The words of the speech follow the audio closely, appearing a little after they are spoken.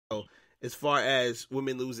as far as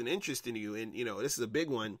women losing interest in you, and this is a big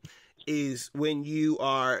one, is when you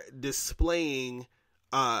are displaying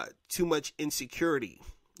too much insecurity.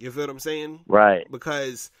 You feel what I'm saying? Right.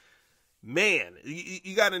 Because, man,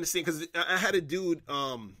 you got to understand, because I had a dude,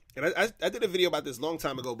 and I did a video about this a long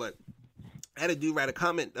time ago, but I had a dude write a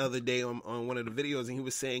comment the other day on one of the videos, and he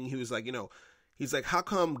was saying, he was like, he's like, how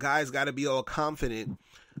come guys got to be all confident,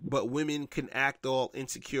 but women can act all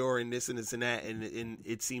insecure and this and this and that, and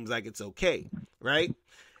it seems like it's okay, right?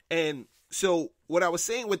 And so what I was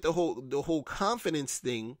saying with the whole confidence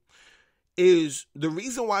thing is the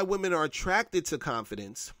reason why women are attracted to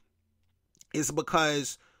confidence is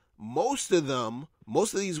because most of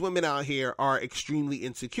these women out here are extremely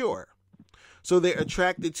insecure. So they're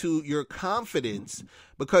attracted to your confidence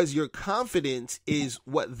because your confidence is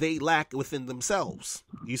what they lack within themselves.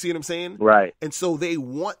 You see what I'm saying? Right. And so they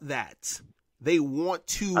want that. They want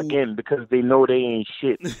to... Again, because they know they ain't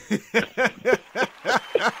shit.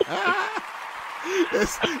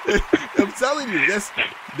 I'm telling you,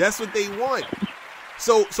 that's what they want.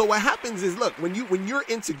 So what happens is, look, when you're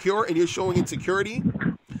insecure and you're showing insecurity,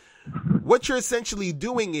 what you're essentially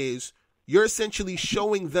doing is you're essentially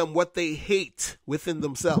showing them what they hate within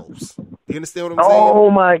themselves. You understand what I'm saying? Oh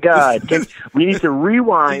my God! We need to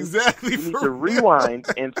rewind. Exactly. We need to rewind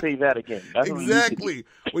and say that again. That's exactly.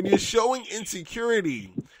 When you're showing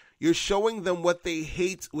insecurity, you're showing them what they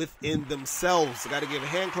hate within themselves. I got to give a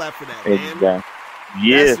hand clap for that, man. Exactly.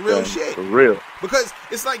 Yes, that's real shit. For real. Because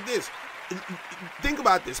it's like this. Think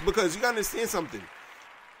about this, because you got to understand something.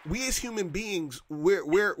 We as human beings,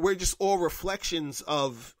 we're just all reflections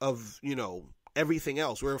of everything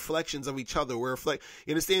else. We're reflections of each other. You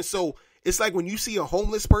understand? So it's like when you see a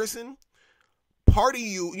homeless person, part of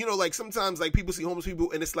you, like sometimes like people see homeless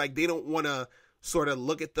people and it's like they don't want to sort of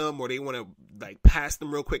look at them, or they want to like pass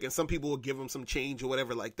them real quick, and some people will give them some change or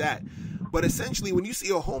whatever like that. But essentially, when you see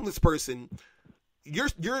a homeless person, you're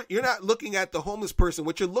not looking at the homeless person.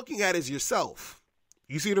 What you're looking at is yourself.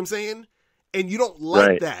 You see what I'm saying? And you don't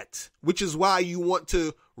like that, which is why you want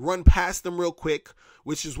to run past them real quick,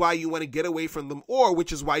 which is why you want to get away from them, or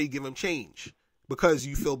which is why you give them change, because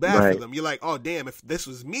you feel bad for them. You're like, oh, damn, if this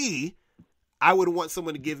was me, I would want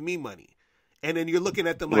someone to give me money. And then you're looking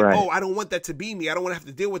at them like, oh, I don't want that to be me. I don't want to have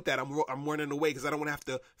to deal with that. I'm running away because I don't want to have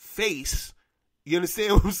to face, you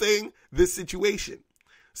understand what I'm saying, this situation.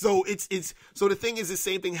 So so the thing is, the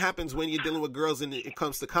same thing happens when you're dealing with girls and it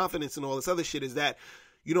comes to confidence and all this other shit, is that,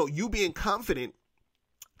 you being confident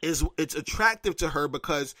it's attractive to her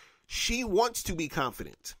because she wants to be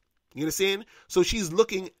confident. You understand? So she's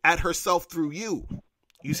looking at herself through you.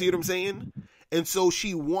 You see what I'm saying? And so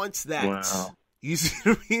she wants that. Wow. You see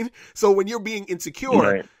what I mean? So when you're being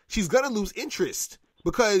insecure, she's going to lose interest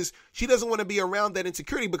because she doesn't want to be around that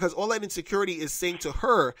insecurity, because all that insecurity is saying to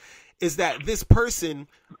her is that this person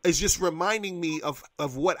is just reminding me of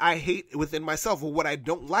what I hate within myself, or what I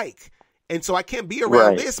don't like. And so I can't be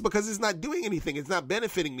around this because it's not doing anything. It's not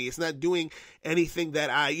benefiting me. It's not doing anything that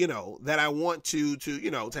I want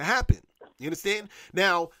to happen. You understand?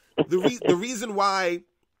 Now, the reason why,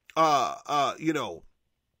 a lot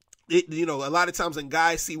of times when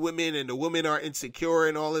guys see women and the women are insecure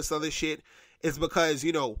and all this other shit, is because,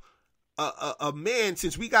 a man,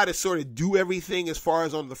 since we got to sort of do everything as far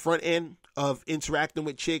as on the front end of interacting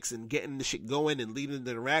with chicks and getting the shit going and leading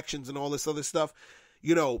the interactions and all this other stuff,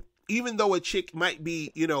 even though a chick might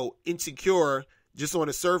be, insecure just on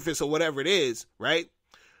the surface or whatever it is, right?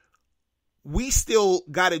 We still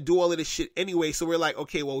got to do all of this shit anyway. So we're like,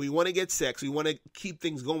 okay, well, we want to get sex. We want to keep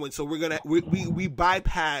things going. So we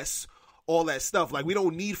bypass all that stuff. Like, we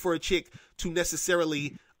don't need for a chick to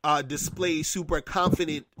necessarily display super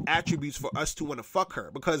confident attributes for us to want to fuck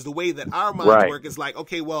her, because the way that our minds work is like,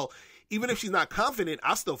 okay, well, even if she's not confident,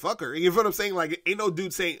 I'll still fuck her. You know what I'm saying? Like, ain't no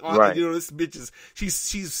dude saying, oh, this bitch is,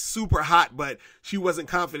 she's super hot, but she wasn't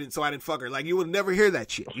confident, so I didn't fuck her. Like, you will never hear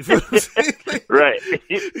that shit. You feel what I'm saying? Like,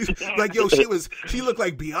 like, yo, she looked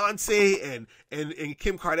like Beyonce and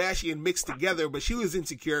Kim Kardashian mixed together, but she was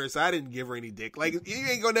insecure, so I didn't give her any dick. Like, you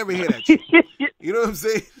ain't gonna never hear that shit. You know what I'm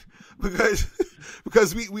saying? Because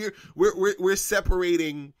we're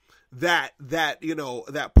separating that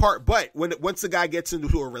part. But once a guy gets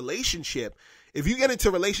into a relationship, if you get into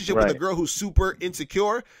a relationship with a girl who's super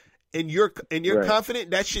insecure and you're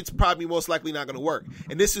confident, that shit's probably most likely not going to work.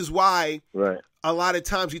 And this is why a lot of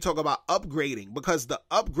times you talk about upgrading, because the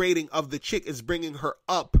upgrading of the chick is bringing her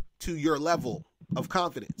up to your level of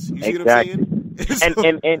confidence. You see what I'm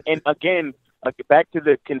saying? and again, back to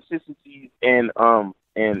the consistency and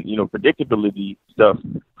predictability stuff.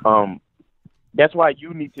 That's why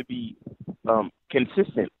you need to be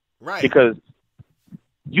consistent, right? Because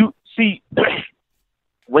you see,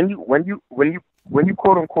 when you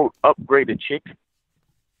quote unquote upgrade a chick,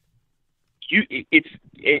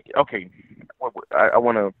 okay. I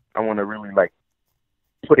wanna really like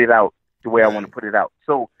put it out the way I want to put it out.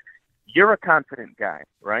 So you're a confident guy,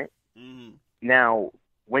 right? Mm-hmm. Now,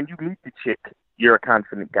 when you meet the chick, you're a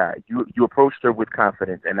confident guy. You approached her with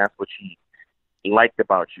confidence, and that's what she liked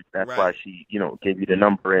about you. That's why she, gave you the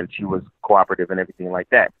number, and she was cooperative and everything like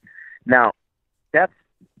that. Now, that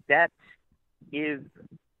is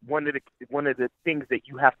one of the things that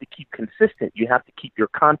you have to keep consistent. You have to keep your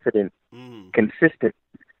confidence consistent,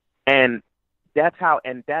 and that's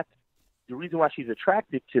the reason why she's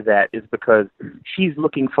attracted to that is because she's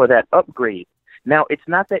looking for that upgrade. Now, it's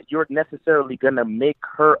not that you're necessarily going to make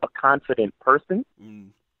her a confident person.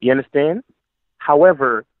 You understand?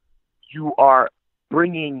 However, you are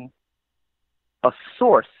bringing a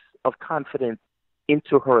source of confidence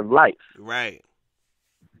into her life. Right.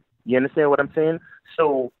 You understand what I'm saying?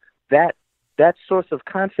 So that source of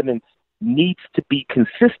confidence needs to be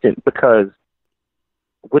consistent, because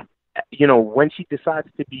when she decides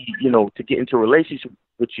to be, to get into a relationship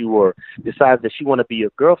with you, or decides that she want to be a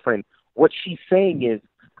girlfriend, what she's saying is,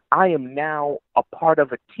 I am now a part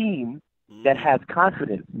of a team that has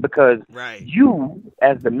confidence, because you,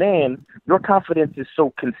 as the man, your confidence is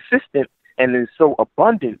so consistent and is so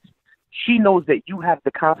abundant. She knows that you have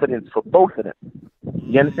the confidence for both of them.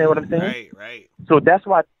 You understand what I'm saying? Right. So that's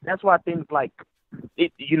why things like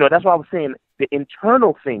it, that's why I was saying the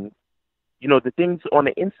internal things, the things on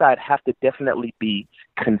the inside have to definitely be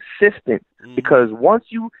consistent, because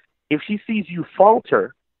if she sees you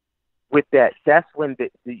falter with that, that's when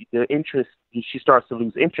the interest, she starts to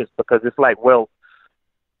lose interest, because it's like, well,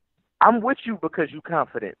 I'm with you because you're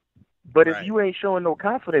confident, but if you ain't showing no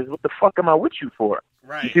confidence, what the fuck am I with you for?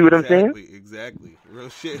 Right. You see what I'm saying? Exactly. Real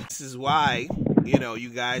shit. This is why, you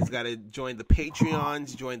guys got to join the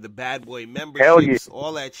Patreons, join the Bad Boy memberships,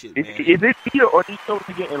 all that shit, man. Is it here, or these shows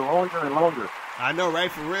are getting longer and longer? I know,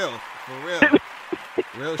 right? For real.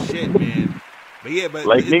 Real shit, man. But yeah,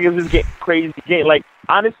 like niggas is getting crazy. Like,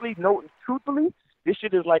 honestly, truthfully, this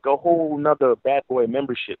shit is like a whole nother Bad Boy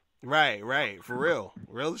membership. Right. For real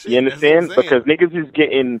shit. You understand? Because niggas is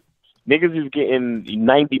getting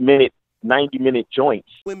 90-minute joints.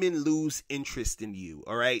 Women lose interest in you,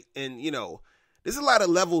 all right? And, there's a lot of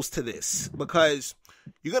levels to this, because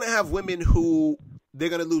you're going to have women who they're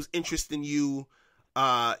going to lose interest in you,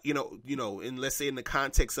 and let's say in the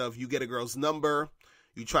context of you get a girl's number,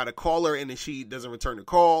 you try to call her and then she doesn't return the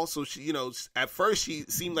call. So she, at first she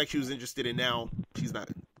seemed like she was interested, and now she's not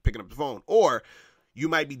picking up the phone. Or you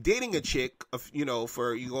might be dating a chick,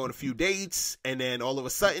 for you go on a few dates, and then all of a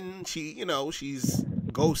sudden she, she's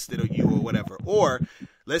ghosted you or whatever. Or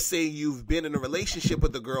let's say you've been in a relationship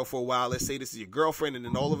with a girl for a while. Let's say this is your girlfriend, and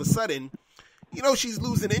then all of a sudden, she's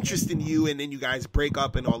losing interest in you, and then you guys break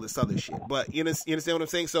up and all this other shit. But you understand what I'm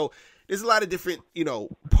saying? So there's a lot of different,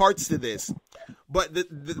 parts to this. But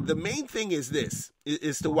the main thing is this,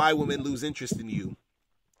 is to why women lose interest in you.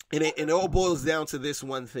 And it all boils down to this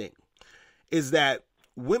one thing, is that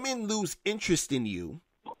women lose interest in you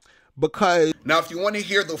because... Now, if you want to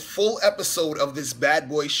hear the full episode of this Bad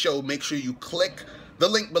Boy show, make sure you click the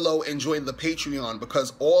link below and join the Patreon,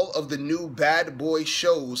 because all of the new Bad Boy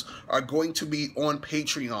shows are going to be on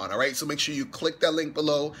Patreon, all right? So make sure you click that link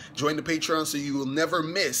below, join the Patreon, so you will never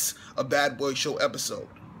miss a Bad Boy show episode.